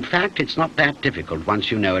 In fact, it's not that difficult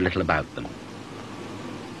once you know a little about them.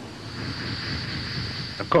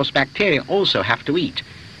 Of course, bacteria also have to eat.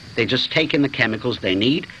 They just take in the chemicals they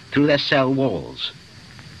need through their cell walls.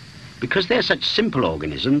 Because they're such simple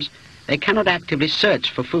organisms, they cannot actively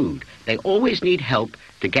search for food. They always need help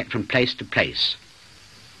to get from place to place.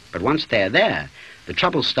 But once they're there, the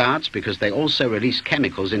trouble starts because they also release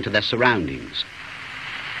chemicals into their surroundings.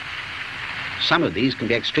 Some of these can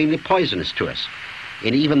be extremely poisonous to us,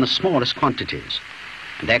 in even the smallest quantities,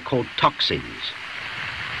 and they're called toxins.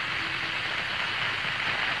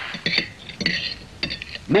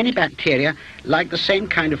 Many bacteria like the same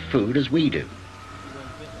kind of food as we do.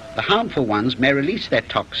 The harmful ones may release their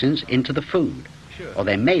toxins into the food, or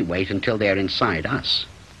they may wait until they're inside us.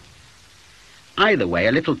 Either way,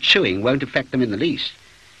 a little chewing won't affect them in the least,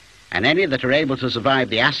 and any that are able to survive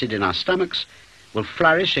the acid in our stomachs will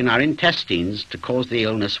flourish in our intestines to cause the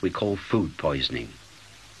illness we call food poisoning.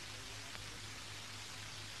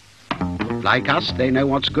 Like us, they know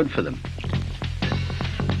what's good for them.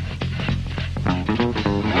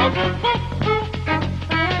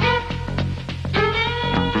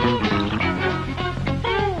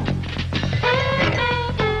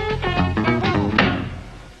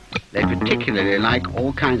 They particularly like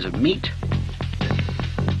all kinds of meat,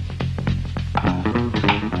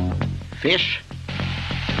 fish,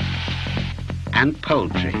 and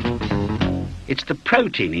poultry. It's the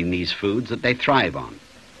protein in these foods that they thrive on.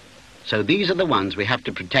 So these are the ones we have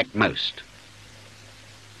to protect most.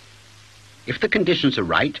 If the conditions are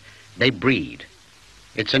right, they breed.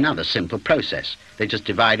 It's another simple process. They just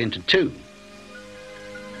divide into two.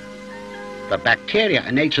 But bacteria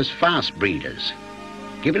are nature's fast breeders.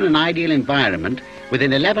 Given an ideal environment,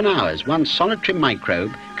 within 11 hours, one solitary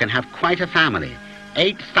microbe can have quite a family,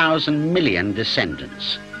 8,000 million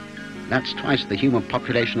descendants. That's twice the human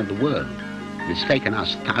population of the world. It's taken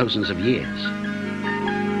us thousands of years.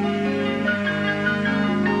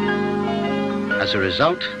 As a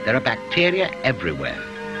result, there are bacteria everywhere.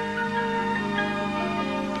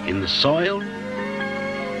 In the soil,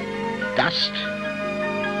 dust,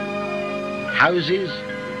 houses,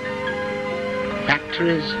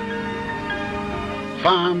 factories,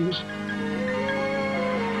 farms,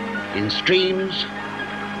 in streams,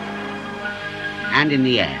 and in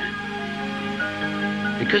the air.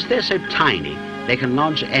 Because they're so tiny, they can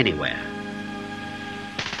lodge anywhere.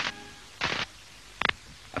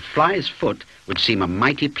 A fly's foot would seem a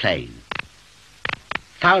mighty plane.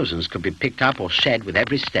 Thousands could be picked up or shed with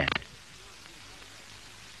every step.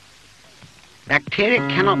 Bacteria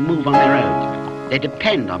cannot move on their own. They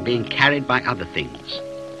depend on being carried by other things.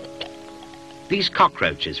 These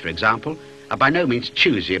cockroaches, for example, are by no means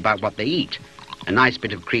choosy about what they eat. A nice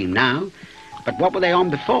bit of cream now, but what were they on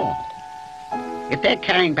before? If they're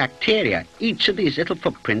carrying bacteria, each of these little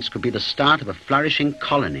footprints could be the start of a flourishing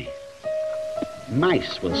colony.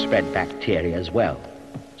 Mice will spread bacteria as well,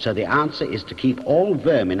 so the answer is to keep all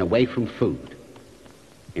vermin away from food.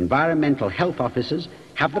 Environmental health officers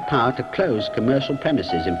have the power to close commercial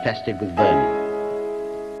premises infested with vermin.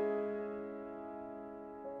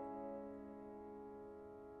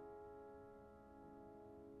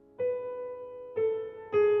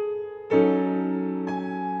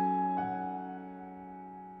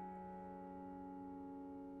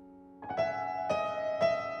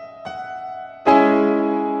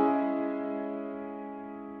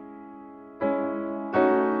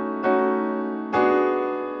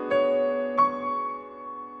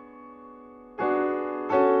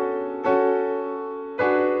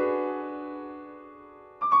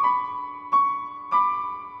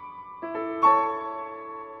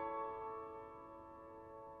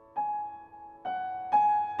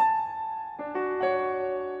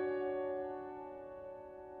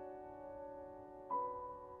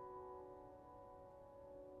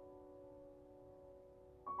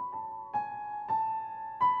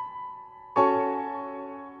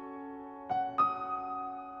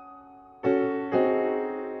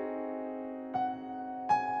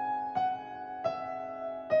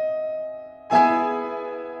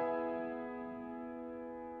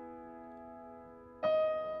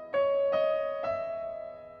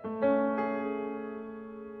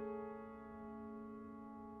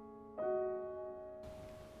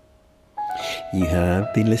 You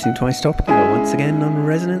have been listening to Isotopica once again on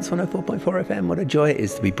Resonance 104.4 FM. What a joy it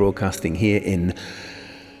is to be broadcasting here in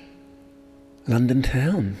London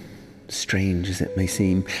town. Strange as it may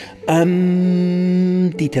seem.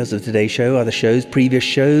 Details of today's show, other shows, previous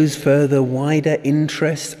shows, further wider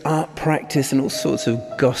interests, art practice, and all sorts of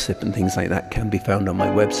gossip and things like that can be found on my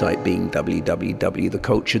website, being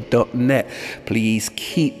www.theculture.net. Please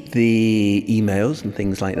keep the emails and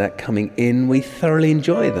things like that coming in. We thoroughly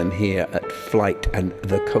enjoy them here at Flight and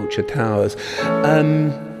the Culture Towers.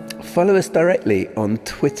 Follow us directly on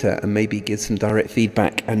Twitter and maybe give some direct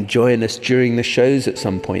feedback and join us during the shows at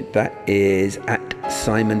some point. That is at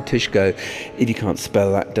Simon Tishko. If you can't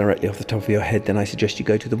spell that directly off the top of your head, then I suggest you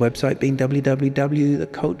go to the website, being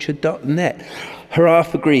www.theculture.net. Hurrah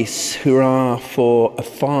for Greece. Hurrah for a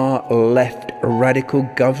far left radical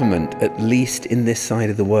government, at least in this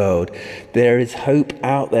side of the world. There is hope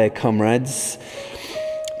out there, comrades.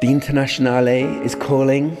 The Internationale is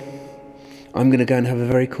calling. I'm going to go and have a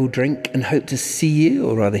very cool drink and hope to see you,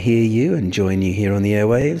 or rather hear you, and join you here on the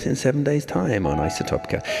airwaves in 7 days' time on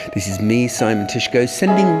Isotopica. This is me, Simon Tishko,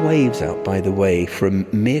 sending waves out, by the way, from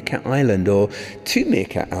Meerkat Island, or to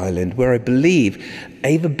Meerkat Island, where I believe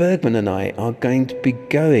Ava Bergman and I are going to be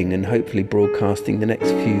going and hopefully broadcasting the next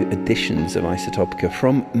few editions of Isotopica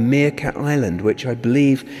from Meerkat Island, which I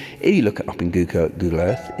believe, if you look it up in Google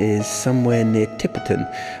Earth, is somewhere near Tipperton,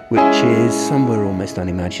 which is somewhere almost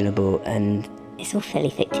unimaginable, and It's all fairly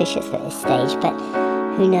fictitious at this stage, but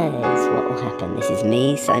who knows what will happen. This is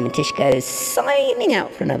me, Simon Tishko, signing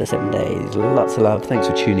out for another 7 days. Lots of love. Thanks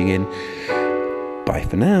for tuning in. Bye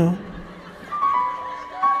for now.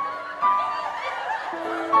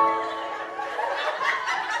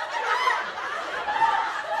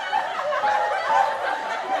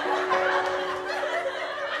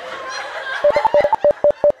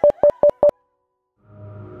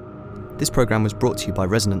 This programme was brought to you by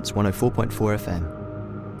Resonance 104.4 FM.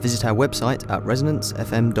 Visit our website at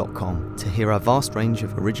resonancefm.com to hear our vast range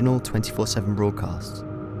of original 24/7 broadcasts.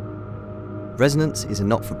 Resonance is a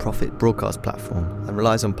not-for-profit broadcast platform and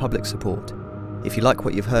relies on public support. If you like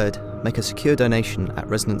what you've heard, make a secure donation at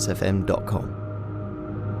resonancefm.com.